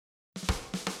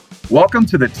Welcome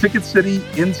to the Ticket City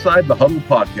Inside the Huddle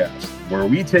podcast, where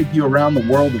we take you around the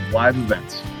world of live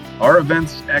events. Our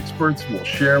events experts will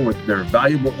share with their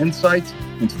valuable insights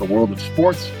into the world of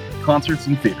sports, concerts,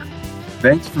 and theater.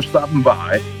 Thanks for stopping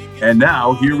by. And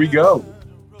now, here we go.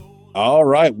 All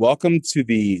right. Welcome to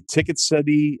the Ticket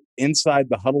City Inside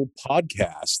the Huddle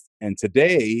podcast. And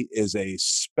today is a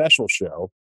special show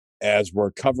as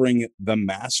we're covering the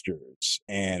Masters.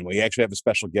 And we actually have a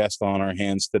special guest on our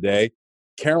hands today,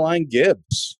 Caroline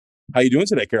Gibbs. How you doing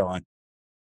today, Caroline?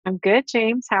 I'm good,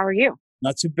 James. How are you?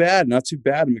 Not too bad. Not too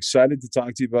bad. I'm excited to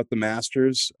talk to you about the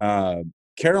Masters.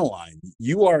 Caroline,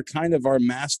 you are kind of our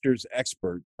Masters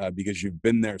expert because you've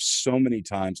been there so many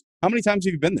times. How many times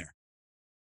have you been there?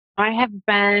 I have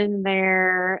been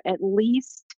there at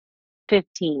least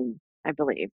 15, I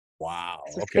believe. Wow.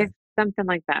 So Okay. something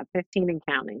like that, 15 and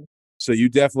counting. So you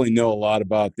definitely know a lot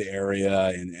about the area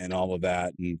and all of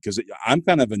that. And because I'm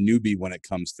kind of a newbie when it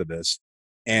comes to this.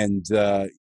 And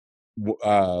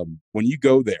when you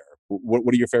go there, what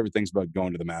are your favorite things about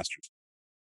going to the Masters?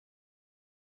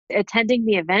 Attending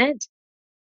the event,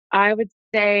 I would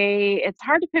say it's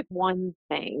hard to pick one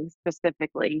thing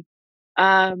specifically.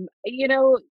 You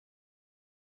know,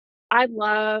 I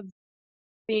love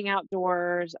being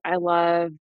outdoors. I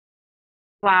love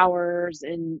flowers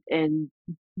and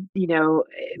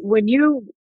when you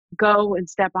go and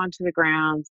step onto the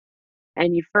grounds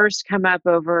and you first come up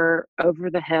over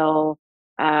the hill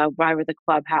by where the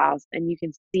clubhouse, and you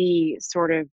can see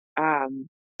sort of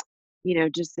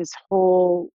just this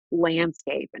whole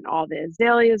landscape, and all the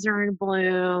azaleas are in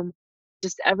bloom.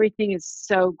 Just everything is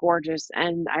so gorgeous,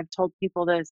 and I've told people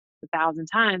this 1,000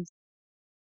 times.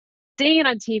 Seeing it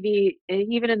on TV,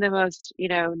 even in the most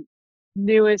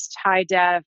newest high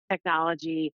def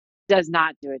technology, does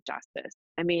not do it justice.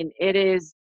 I mean, it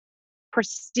is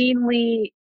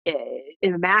pristinely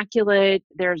immaculate.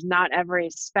 There's not ever a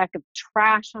speck of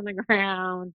trash on the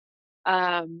ground.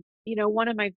 One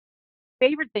of my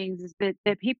favorite things is that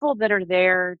the people that are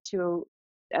there to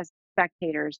as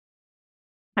spectators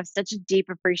have such a deep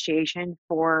appreciation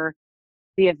for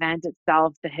the event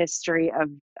itself, the history of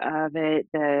it,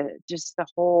 the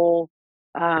whole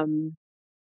um,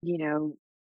 you know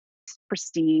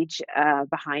prestige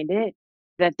behind it,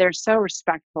 that they're so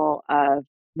respectful of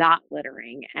not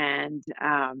littering. And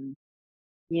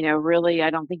really, I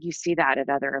don't think you see that at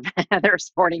other other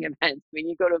sporting events. When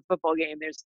you go to a football game,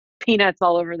 there's peanuts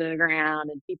all over the ground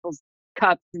and people's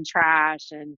cups and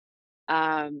trash. And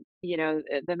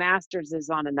the Masters is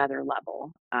on another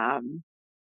level.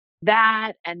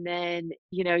 That, and then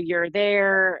you're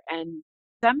there, and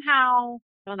somehow,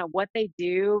 I don't know what they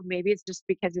do. Maybe it's just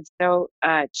because it's so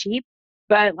cheap,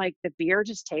 but like the beer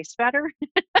just tastes better.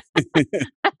 I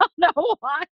don't know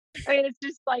why. I mean, it's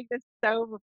just like this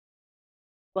so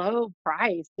low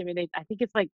price. I mean, I think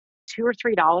it's like $2 or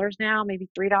 $3 now, maybe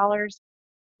 $3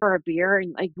 for a beer.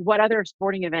 And like, what other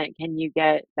sporting event can you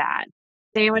get that?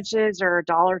 Sandwiches are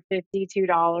 $1.50,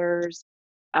 $2.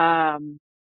 Um,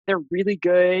 they're really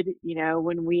good.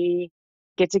 When we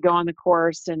get to go on the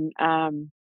course, and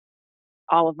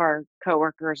all of our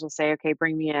coworkers will say, "Okay,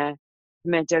 bring me a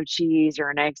pimento cheese or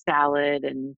an egg salad,"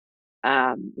 and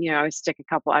I always stick a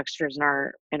couple extras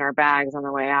in our bags on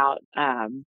the way out,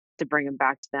 to bring them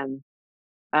back to them.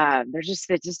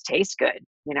 It just tastes good.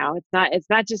 It's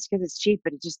not just because it's cheap,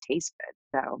 but it just tastes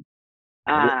good. So,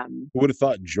 Who um, who would have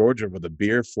thought Georgia with a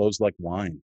beer flows like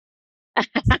wine?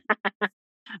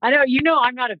 I know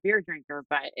I'm not a beer drinker,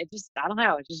 but I don't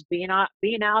know. It's just being out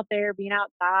there, being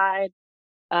outside.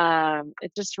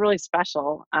 It's just really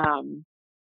special.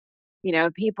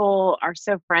 People are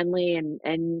so friendly, and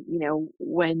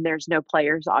when there's no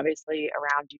players obviously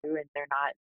around you, and they're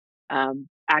not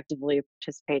actively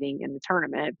participating in the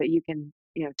tournament, but you can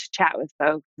to chat with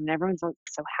folks, and everyone's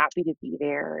so happy to be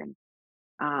there. And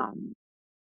um,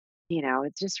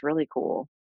 it's just really cool.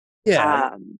 Yeah,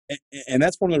 Um, and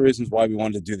that's one of the reasons why we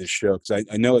wanted to do this show, because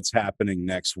I know it's happening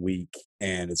next week,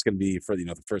 and it's going to be for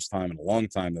the first time in a long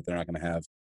time that they're not going to have.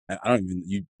 I don't even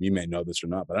you may know this or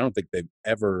not, but I don't think they've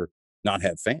ever not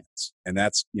had fans, and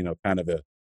that's kind of a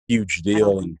huge I don't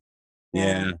deal. think, And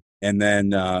yeah. yeah, and then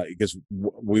because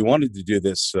we wanted to do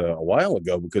this a while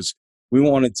ago, because we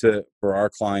wanted to for our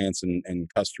clients and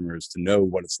customers to know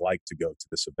what it's like to go to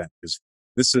this event, because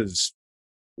this is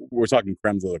we're talking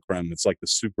creme de la creme. It's like the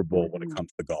Super Bowl when it Hmm.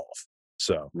 comes to golf.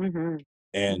 So, Hmm.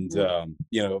 and Hmm.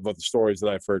 about the stories that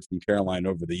I've heard from Caroline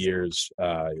over the years,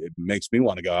 it makes me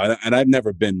want to go. And I've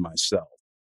never been myself,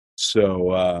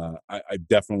 so I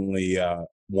definitely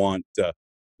want the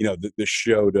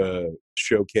show to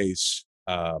showcase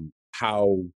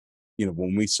how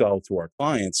when we sell to our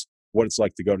clients, what it's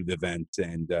like to go to the event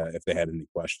and if they had any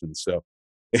questions. So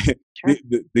Sure.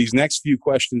 these next few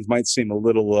questions might seem a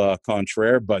little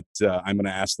contraire, but I'm going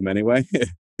to ask them anyway.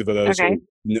 For those Okay.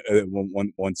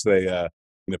 who, once they,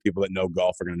 people that know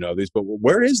golf are going to know these. But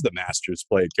where is the Masters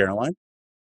played, Caroline?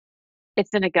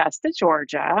 It's in Augusta,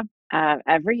 Georgia,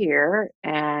 every year,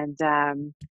 and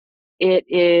it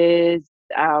is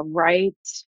right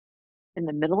in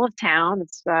the middle of town.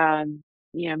 It's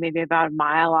maybe about a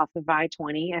mile off of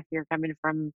I-20 if you're coming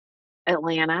from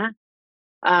Atlanta,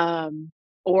 um,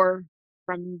 or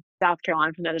from South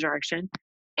Carolina from the other direction.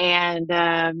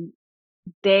 And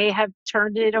they have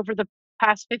turned it over the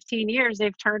past 15 years.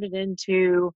 They've turned it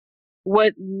into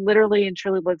what literally and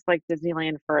truly looks like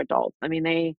Disneyland for adults. I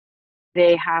mean,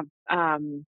 they have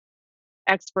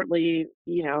expertly,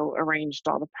 arranged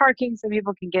all the parking so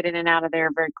people can get in and out of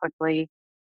there very quickly.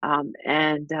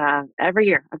 And every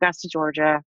year, Augusta,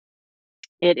 Georgia,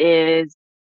 it is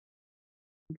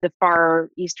the far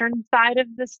eastern side of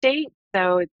the state.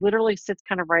 So it literally sits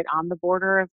kind of right on the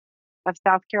border of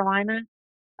South Carolina.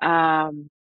 Um,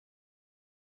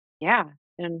 yeah,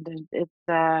 and it's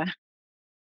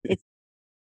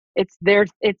it's there.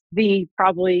 It's the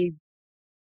probably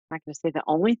I'm not going to say the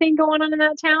only thing going on in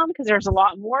that town because there's a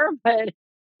lot more, but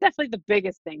definitely the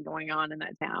biggest thing going on in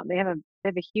that town. They have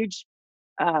a huge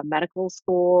medical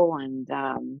school and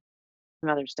some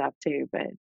other stuff too. But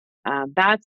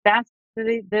that's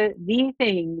the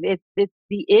thing. It's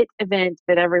the event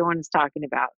that everyone is talking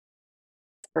about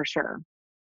for sure.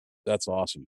 That's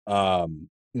awesome.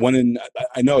 When in,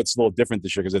 I know it's a little different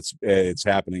this year because it's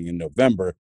happening in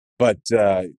November, but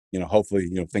hopefully,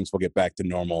 things will get back to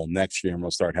normal next year, and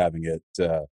we'll start having it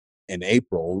in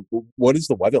April. What is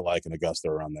the weather like in Augusta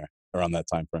around there, around that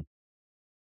time frame?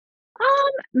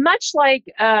 Much like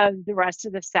the rest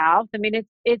of the South. I mean,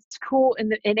 it's cool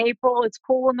in April. It's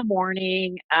cool in the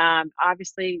morning.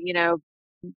 Obviously,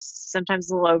 sometimes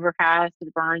a little overcast.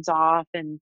 It burns off,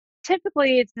 and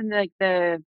typically it's in like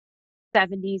the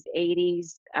 70s,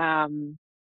 80s,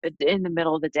 in the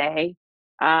middle of the day.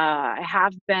 I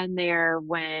have been there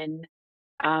when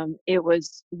it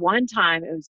was one time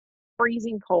it was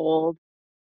freezing cold.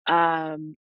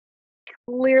 Um,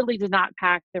 Clearly did not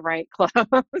pack the right clothes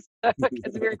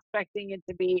because we were expecting it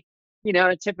to be,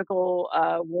 a typical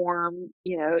warm,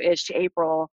 ish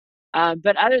April.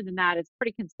 But other than that, it's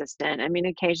pretty consistent. I mean,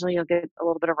 occasionally you'll get a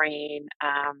little bit of rain,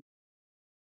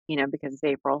 because it's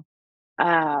April.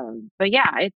 But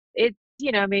yeah, it's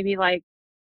maybe like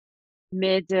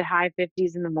mid to high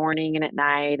 50s in the morning and at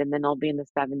night, and then it'll be in the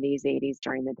 70s, 80s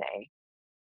during the day.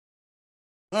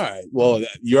 All right. Well,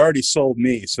 you already sold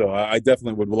me, so I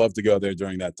definitely would love to go there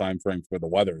during that time frame for the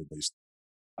weather, at least.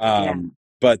 Yeah.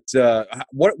 But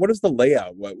what is the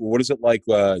layout? What is it like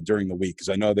during the week? Because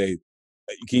I know they.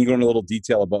 Can you go into a little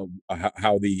detail about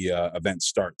how the event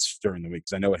starts during the week?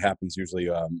 Because I know it happens usually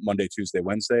Monday, Tuesday,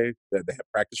 Wednesday. They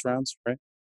have practice rounds, right?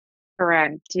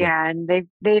 Correct. Yeah. Yeah, and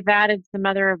they've added some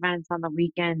other events on the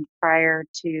weekend prior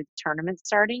to the tournament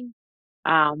starting.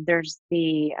 There's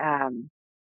the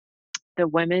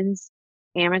women's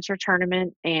amateur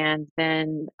tournament, and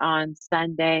then on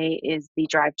Sunday is the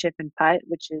drive, chip, and putt,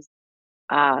 which is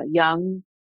young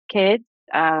kids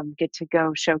get to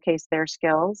go showcase their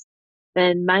skills.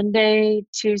 Then Monday,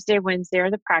 Tuesday, Wednesday are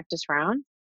the practice rounds.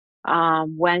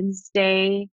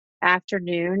 Wednesday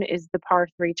afternoon is the par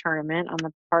three tournament on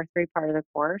the par three part of the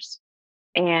course.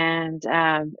 And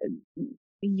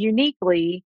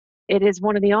uniquely, it is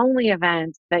one of the only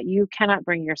events that you cannot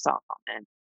bring your cell phone in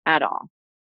at all.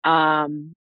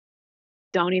 Um,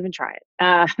 don't even try it.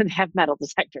 They have metal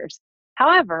detectors.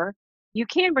 However, you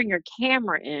can bring your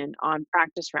camera in on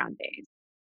practice round days.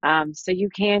 So you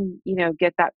can,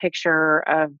 get that picture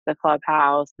of the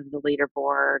clubhouse and the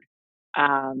leaderboard,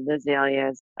 the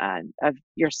azaleas of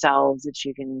yourselves that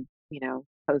you can,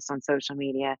 post on social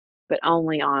media, but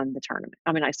only on the tournament.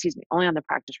 I mean, excuse me, only on the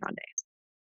practice round days.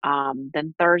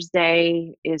 Then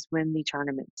Thursday is when the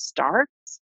tournament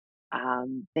starts.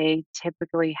 They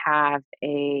typically have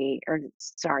they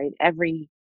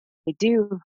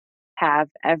do have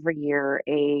every year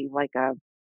what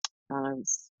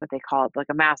they call it, like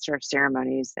a master of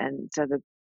ceremonies. And so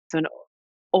an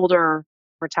older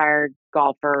retired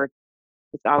golfer,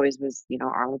 it always was,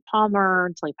 Arnold Palmer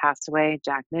until he passed away,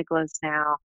 Jack Nicklaus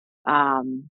now,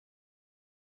 um,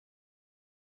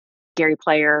 Gary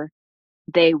Player,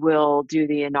 they will do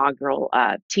the inaugural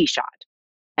tee shot.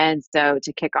 And so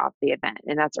to kick off the event,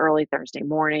 and that's early Thursday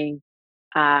morning.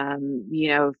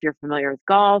 If you're familiar with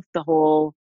golf, the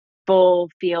whole full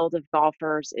field of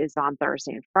golfers is on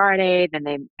Thursday and Friday. Then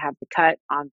they have the cut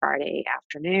on Friday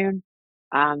afternoon.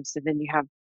 So then you have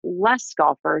less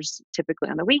golfers typically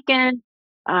on the weekend.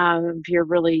 If you're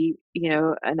really,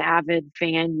 an avid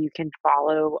fan, you can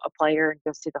follow a player and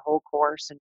go see the whole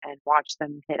course and watch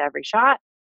them hit every shot.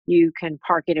 You can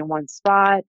park it in one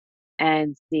spot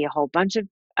and see a whole bunch of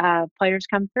players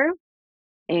come through.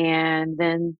 And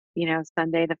then,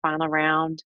 Sunday, the final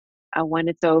round, when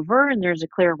it's over and there's a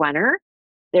clear winner,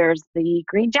 there's the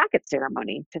green jacket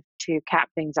ceremony to cap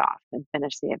things off and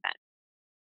finish the event.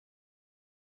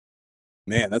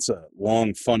 Man, that's a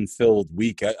long, fun-filled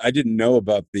week. I didn't know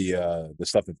about the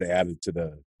stuff that they added to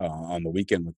the on the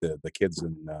weekend with the kids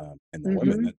and the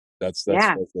women. Hmm. That's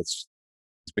Yeah, it's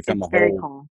become it's a very whole.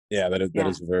 cool. Yeah, that Yeah.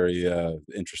 is a very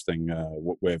interesting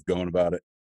way of going about it.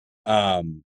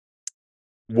 Um,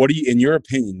 what do you, in your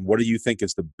opinion, what do you think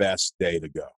is the best day to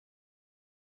go?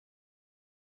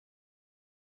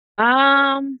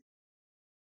 Um,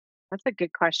 that's a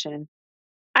good question.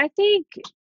 I think,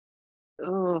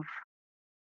 oh,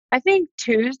 I think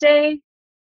Tuesday.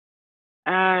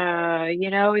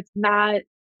 It's not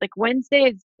like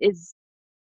Wednesday is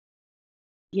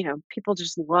people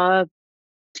just love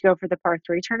to go for the par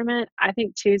three tournament. I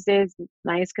think Tuesday is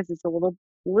nice because it's a little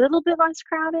bit less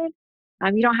crowded.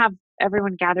 You don't have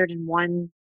everyone gathered in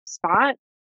one spot.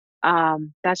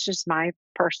 That's just my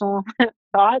personal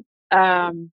thought.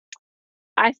 Um,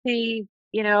 I think,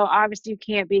 obviously you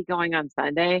can't be going on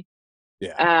Sunday.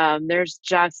 Yeah, There's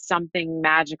just something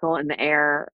magical in the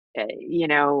air. You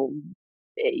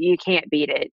can't beat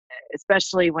it,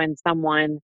 especially when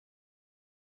someone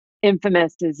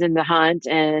infamous is in the hunt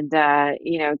and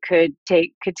could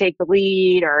take the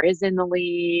lead or is in the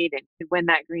lead and could win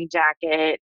that green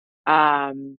jacket.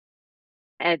 Um,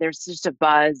 and there's just a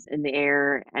buzz in the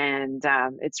air, and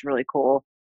it's really cool.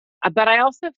 But I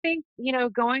also think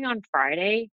going on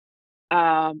Friday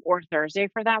or Thursday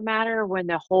for that matter, when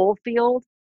the whole field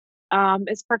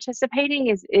is participating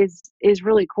is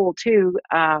really cool too.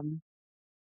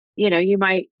 You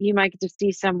might get to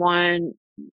see someone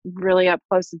really up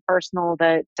close and personal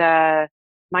that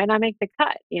might not make the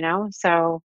cut.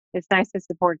 So it's nice to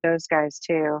support those guys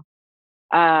too.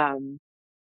 Um,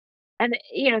 and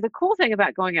the cool thing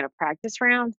about going in a practice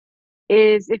round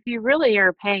is if you really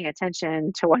are paying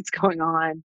attention to what's going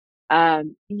on,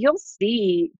 you'll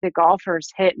see the golfers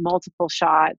hit multiple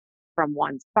shots from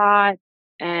one spot.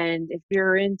 And if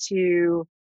you're into,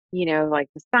 like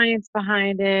the science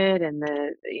behind it and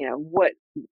what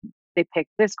they picked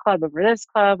this club over this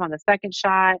club on the second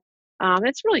shot,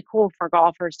 it's really cool for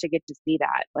golfers to get to see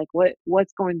that. Like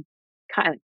what's going kind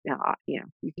of, you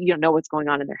don't know what's going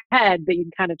on in their head, but you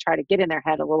can kind of try to get in their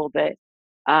head a little bit.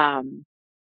 Um,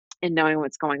 and knowing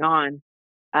what's going on.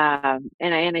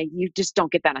 You just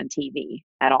don't get that on TV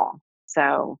at all.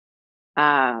 So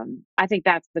I think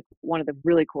that's one of the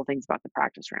really cool things about the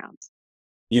practice rounds.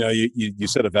 You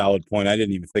said a valid point. I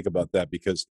didn't even think about that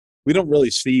because we don't really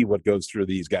see what goes through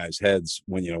these guys' heads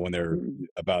when they're Mm.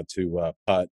 about to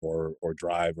putt or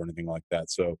drive or anything like that.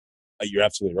 So you're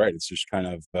absolutely right. It's just kind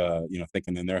of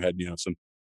thinking in their head,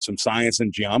 some science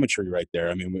and geometry right there.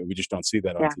 I mean, we just don't see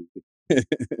that on Yeah. TV.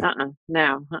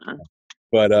 No.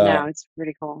 But No, it's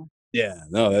pretty cool. yeah,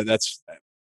 no, that's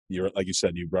you're like you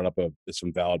said, you brought up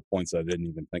some valid points that I didn't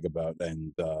even think about.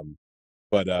 And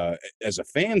but as a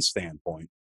fan standpoint,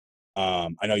 I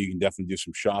know you can definitely do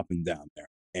some shopping down there.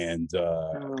 And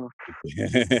Oh, do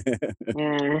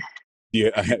yeah.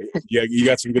 you, you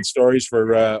got some good stories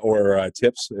for or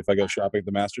tips if I go shopping at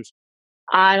the Masters?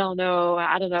 I don't know.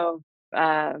 I don't know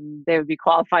if they would be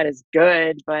qualified as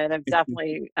good, but I've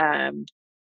definitely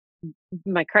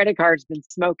my credit card's been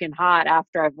smoking hot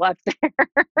after I've left there.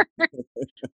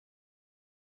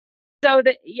 So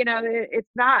that it's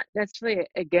not necessarily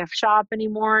a gift shop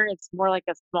anymore. It's more like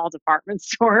a small department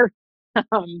store.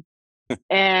 Um,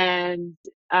 and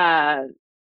uh,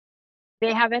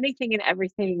 they have anything and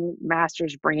everything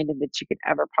Masters branded that you could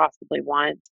ever possibly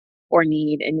want or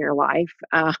need in your life.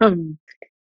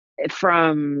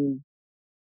 From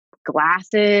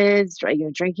glasses, right,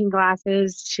 drinking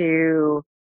glasses to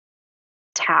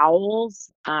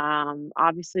towels.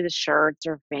 Obviously, the shirts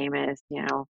are famous.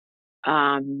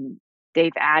 Um,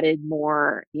 they've added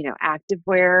more,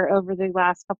 activewear over the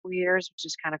last couple of years, which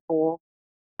is kind of cool.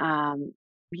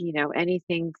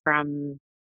 Anything from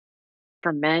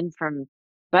men, from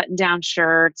button-down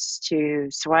shirts to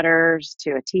sweaters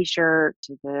to a t-shirt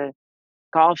to the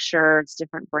golf shirts,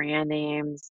 different brand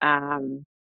names.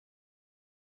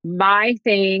 My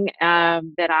thing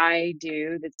that I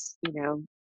do that's,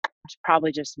 it's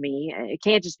probably just me. It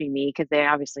can't just be me because they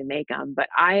obviously make them, but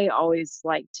I always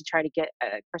like to try to get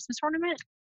a Christmas ornament.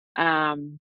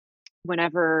 Um,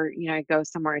 Whenever, I go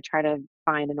somewhere, I try to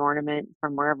find an ornament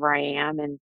from wherever I am.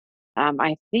 And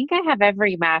I think I have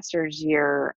every master's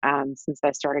year since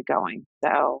I started going.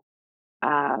 So,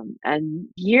 and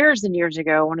years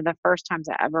ago, one of the first times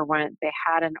I ever went, they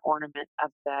had an ornament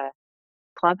of the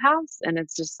clubhouse, and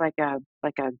it's just like a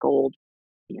gold,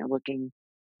 looking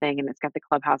thing, and it's got the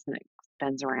clubhouse and it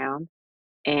spins around,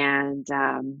 and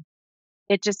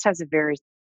it just has a very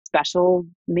special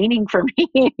meaning for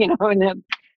me, and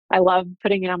I love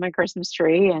putting it on my Christmas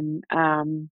tree, and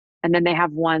then they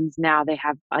have ones now, they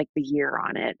have like the year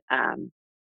on it.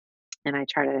 And I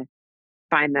try to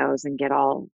find those and get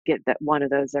that one of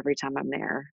those every time I'm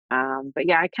there. But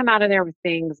yeah, I come out of there with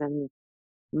things, and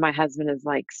my husband is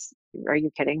like, "Are you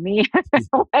kidding me?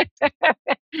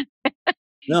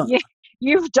 No, you,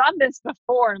 you've done this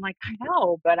before." I'm like, "I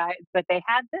know, but they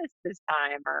had this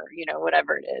time, or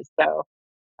whatever it is." So,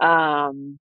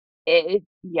 um,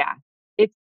 yeah,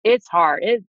 it's it's hard.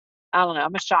 I don't know.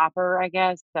 I'm a shopper, I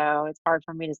guess, so it's hard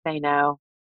for me to say no.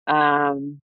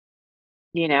 Um,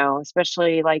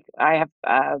 especially like I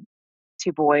have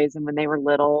 2 boys, and when they were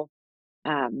little,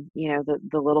 the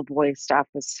little boy stuff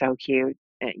was so cute.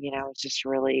 It's just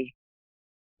really,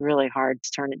 really hard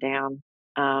to turn it down.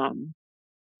 Um,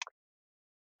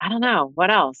 I don't know.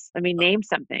 What else? I mean, name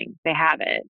something. They have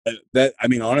it. that I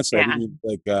mean, honestly, I Yeah. didn't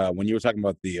like when you were talking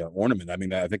about the ornament. I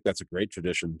mean, I think that's a great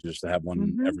tradition just to have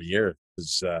one Mhm. every year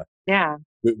because Yeah.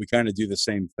 we kind of do the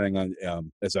same thing on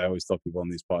as I always tell people on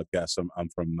these podcasts. I'm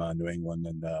from New England,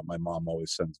 and my mom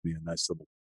always sends me a nice little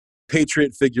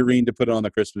Patriot figurine to put on the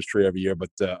Christmas tree every year. But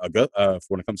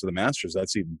when it comes to the Masters,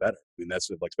 that's even better. I mean, that's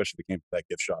like especially if it came from that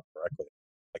gift shop directly.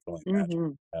 I can only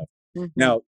imagine. Mhm. Mhm.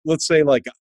 Now, let's say like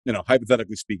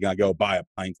hypothetically speaking, I go buy a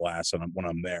pint glass and when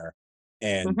I'm there,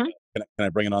 and Mhm. can I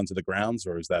bring it onto the grounds,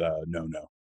 or is that a no no?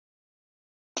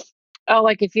 Oh,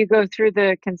 like if you go through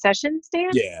the concession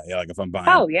stand? Yeah, yeah. Like if I'm buying,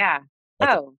 Oh, yeah.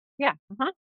 okay, Oh, yeah.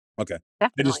 Uh-huh. okay. I just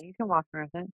Definitely. You can walk around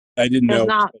with it. I didn't There's know.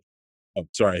 not Oh,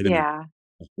 sorry, I didn't mean. Yeah.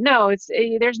 No,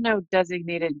 there's no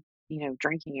designated,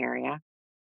 drinking area.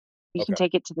 You can Okay,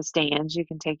 take it to the stands. You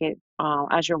can take it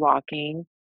as you're walking.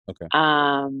 okay,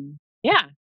 Yeah,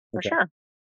 for okay. sure.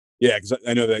 Yeah, because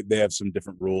I know that they have some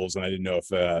different rules, and I didn't know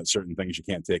if certain things you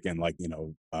can't take in, like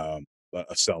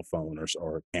a cell phone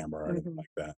or a camera or anything Hmm. like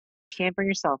that. Can't bring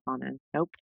your cell phone in.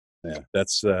 Nope. Yeah,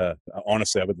 that's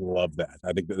honestly, I would love that.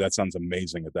 I think that sounds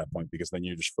amazing at that point because then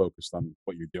you're just focused on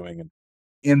what you're doing. And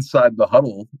Inside the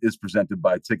Huddle is presented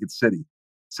by Ticket City.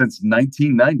 Since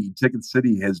 1990, Ticket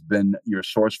City has been your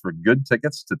source for good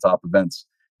tickets to top events.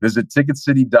 Visit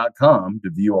ticketcity.com to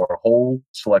view our whole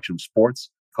selection of sports,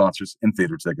 concerts, and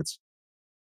theater tickets.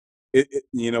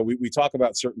 we talk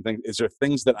about certain things. Is there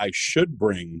things that I should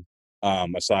bring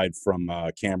aside from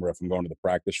camera from going to the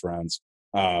practice rounds?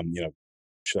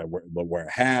 Should I wear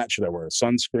a hat? Should I wear a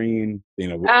sunscreen?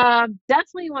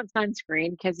 Definitely want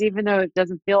sunscreen because even though it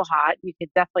doesn't feel hot, you could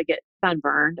definitely get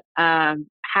sunburned.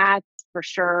 Hats for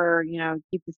sure.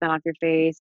 Keep the sun off your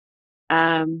face.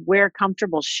 Wear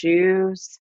comfortable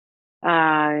shoes.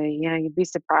 You'd be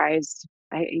surprised.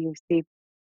 You see,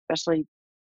 especially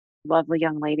lovely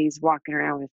young ladies walking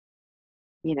around with,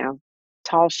 you know,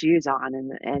 tall shoes on,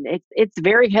 and it's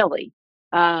very hilly.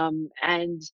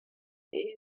 And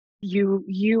it-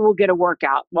 you will get a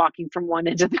workout walking from one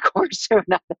end of the course to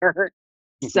another.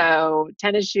 So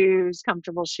tennis shoes,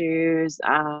 comfortable shoes.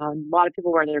 A lot of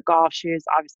people wear their golf shoes.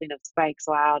 Obviously, no spikes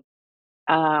allowed.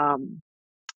 Um,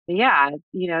 but yeah,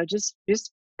 just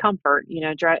comfort.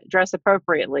 Dress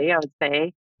appropriately, I would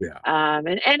say. Yeah.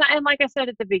 And like I said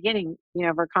at the beginning,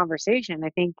 of our conversation, I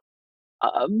think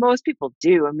most people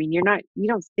do. I mean, you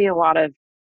don't see a lot of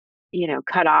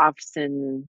cutoffs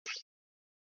and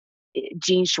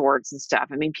jean shorts and stuff.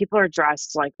 I mean, people are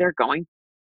dressed like they're going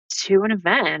to an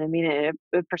event. I mean,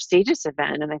 a prestigious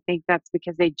event, and I think that's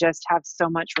because they just have so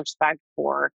much respect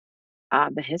for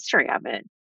the history of it,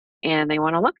 and they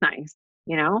want to look nice.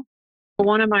 You know,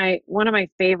 one of my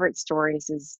favorite stories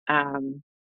is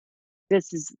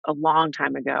this is a long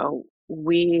time ago.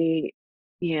 We,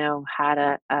 had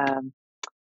a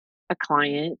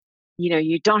client.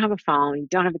 You don't have a phone, you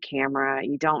don't have a camera,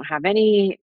 you don't have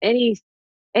anything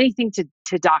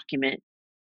to document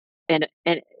and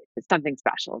something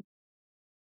special.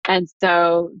 And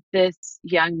so this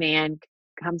young man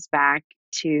comes back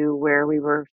to where we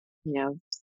were, you know,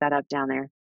 set up down there,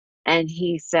 and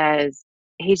he says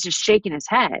he's just shaking his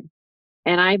head,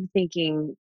 and I'm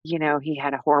thinking, he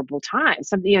had a horrible time.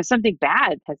 Something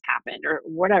bad has happened or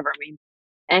whatever. I mean,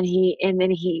 and then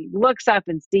he looks up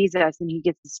and sees us, and he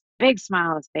gets this big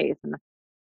smile on his face, and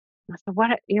I said,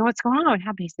 what's going on? What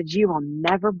happened? He said, "You will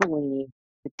never believe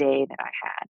the day that I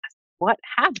had." I said, "What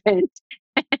happened?"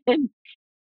 And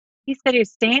he said he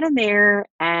was standing there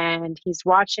and he's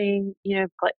watching,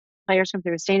 players come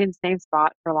through, staying in the same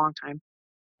spot for a long time.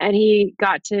 And he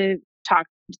got to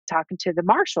talking to the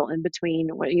marshal in between,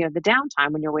 the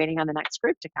downtime when you're waiting on the next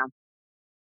group to come.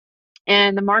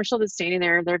 And the marshal was standing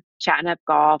there, they're chatting up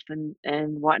golf and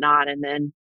whatnot. And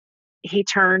then he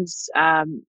turns,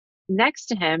 next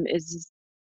to him is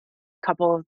a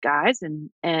couple of guys and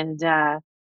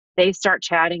they start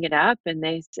chatting it up and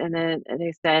they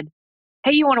said,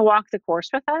 "Hey, you want to walk the course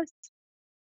with us?"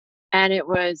 And it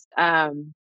was Emmett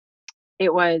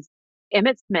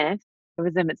Smith. It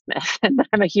was Emmett Smith, and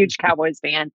I'm a huge Cowboys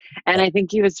fan, and I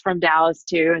think he was from Dallas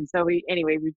too. And so we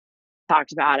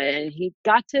talked about it, and he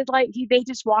got to they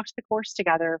just walked the course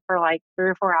together for like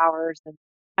 3 or 4 hours and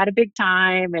had a big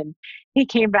time. And he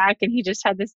came back and he just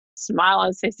had this smile on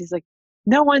his face. He's like,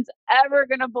 "No one's ever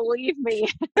gonna believe me."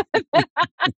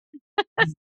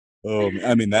 Oh,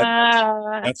 I mean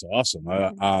that's awesome.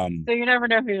 So you never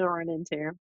know who you'll run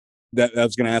into. That I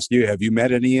was going to ask you, have you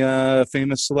met any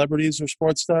famous celebrities or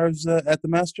sports stars at the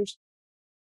Masters?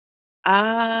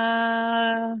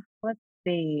 Let's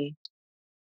see.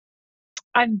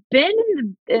 I've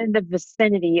been in the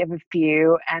vicinity of a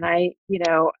few, and you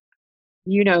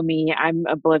know me, I'm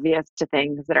oblivious to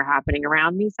things that are happening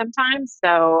around me sometimes.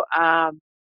 So,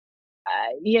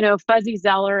 Fuzzy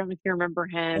Zeller, I don't know if you remember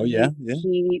Oh him. yeah,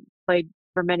 He played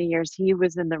for many years. He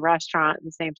was in the restaurant at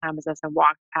the same time as us and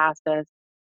walked past us.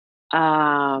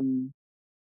 I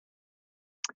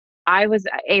was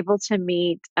able to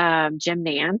meet Jim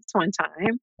Nance one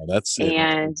time, oh, that's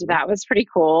and cool. that was pretty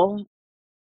cool.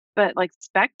 But like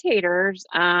spectators,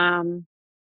 we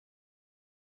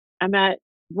met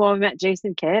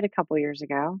Jason Kidd a couple years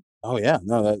ago. Oh yeah,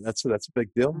 no, that's a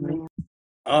big deal. Mhm.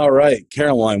 All right,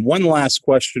 Caroline, one last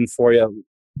question for you.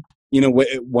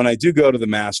 When I do go to the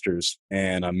Masters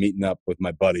and I'm meeting up with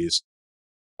my buddies,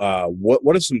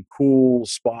 what are some cool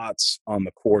spots on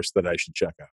the course that I should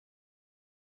check out?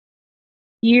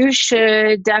 You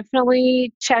should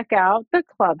definitely check out the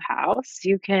clubhouse.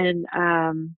 You can,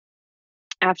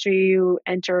 after you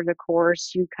enter the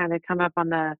course, you kind of come up on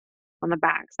the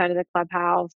back side of the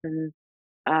clubhouse, and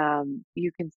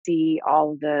you can see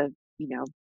all the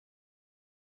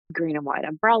green and white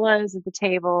umbrellas at the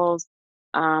tables.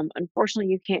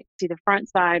 Unfortunately, you can't see the front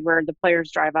side where the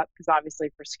players drive up because obviously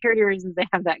for security reasons they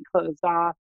have that closed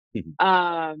off.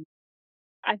 Um,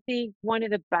 I think one of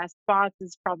the best spots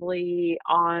is probably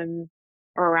on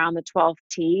or around the 12th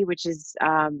tee, which is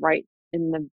right in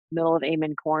the middle of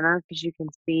Amen Corner, because you can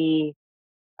see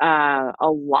a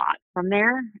lot from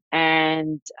there.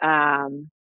 And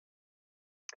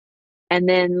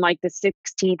then like the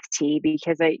 16th tee,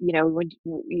 because when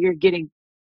you're getting,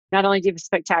 not only do you have a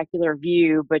spectacular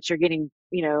view, but you're getting,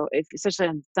 especially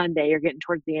on Sunday, you're getting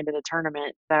towards the end of the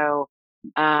tournament. So,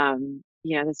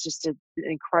 it's just an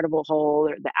incredible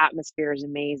hole. The atmosphere is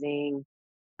amazing.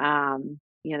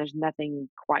 There's nothing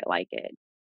quite like it.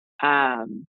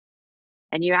 And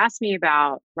you asked me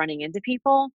about running into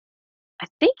people. I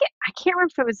can't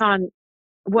remember if it was on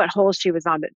what hole she was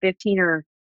on, but 15 or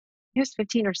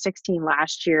 16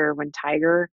 last year when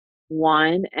Tiger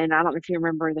won. And I don't know if you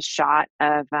remember the shot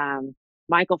of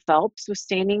Michael Phelps was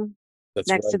standing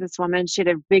next to this woman. She had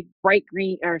a big bright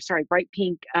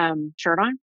pink shirt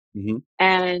on. Mm-hmm.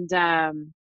 And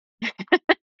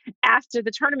after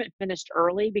the tournament finished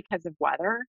early because of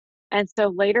weather. And so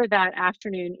later that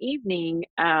afternoon, evening,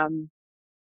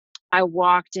 I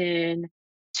walked in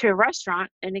to a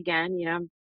restaurant, and again, I'm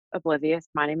oblivious,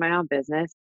 minding my own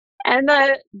business. And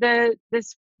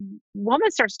this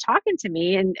woman starts talking to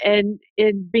me and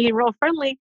being real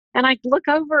friendly. And I look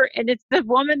over, and it's the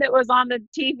woman that was on the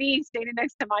TV standing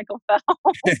next to Michael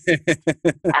Phelps. And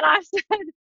I said,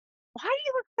 "Why do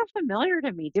you look so familiar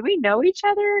to me? Do we know each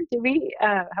other? Do we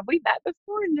have we met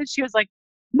before?" And then she was like,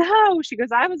 "No." She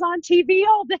goes, "I was on TV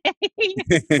all day."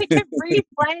 They kept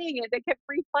replaying it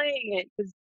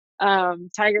because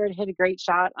Tiger had hit a great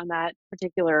shot on that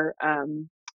particular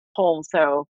hole.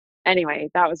 So anyway,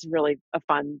 that was really a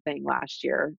fun thing last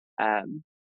year, to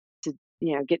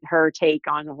get her take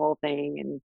on the whole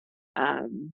thing,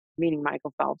 and meeting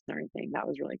Michael Phelps and everything. That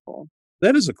was really cool.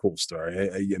 That is a cool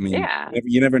story. I mean, Yeah.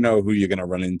 you never know who you're going to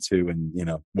run into, and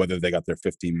whether they got their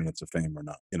 15 minutes of fame or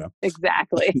not.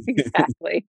 Exactly.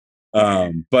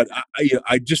 But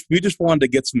we just wanted to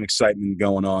get some excitement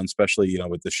going on, especially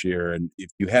with this year. And if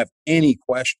you have any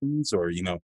questions, or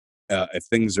if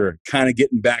things are kind of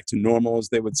getting back to normal, as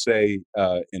they would say,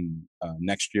 in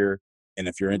next year, and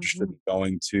if you're interested in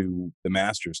going to the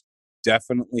Masters,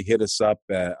 definitely hit us up.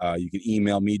 You can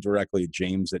email me directly at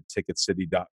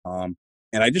james@ticketcity.com.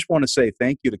 And I just want to say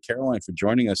thank you to Caroline for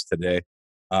joining us today.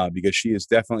 because she is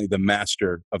definitely the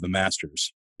master of the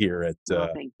masters here at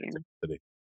Thank you. City.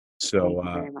 So Thank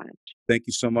you very much. thank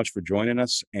you so much for joining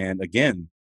us. And again,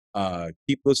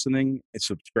 keep listening and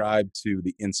subscribe to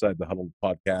the Inside the Huddle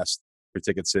podcast for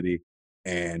Ticket City,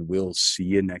 and we'll see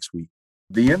you next week.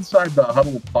 The Inside the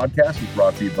Huddle podcast is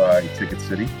brought to you by Ticket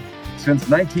City. Since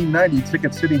 1990,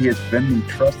 Ticket City has been the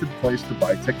trusted place to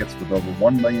buy tickets with over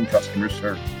 1 million customers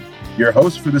served. Your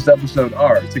hosts for this episode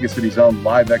are Ticket City's own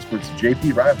live experts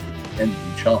JP Riley and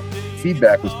Lee Chong.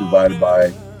 Feedback was provided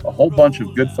by a whole bunch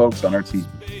of good folks on our team.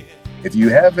 If you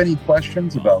have any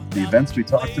questions about the events we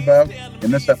talked about in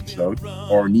this episode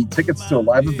or need tickets to a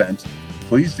live event,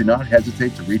 please do not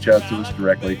hesitate to reach out to us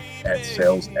directly at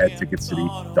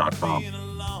sales@ticketcity.com.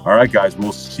 All right, guys,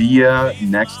 we'll see you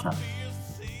next time.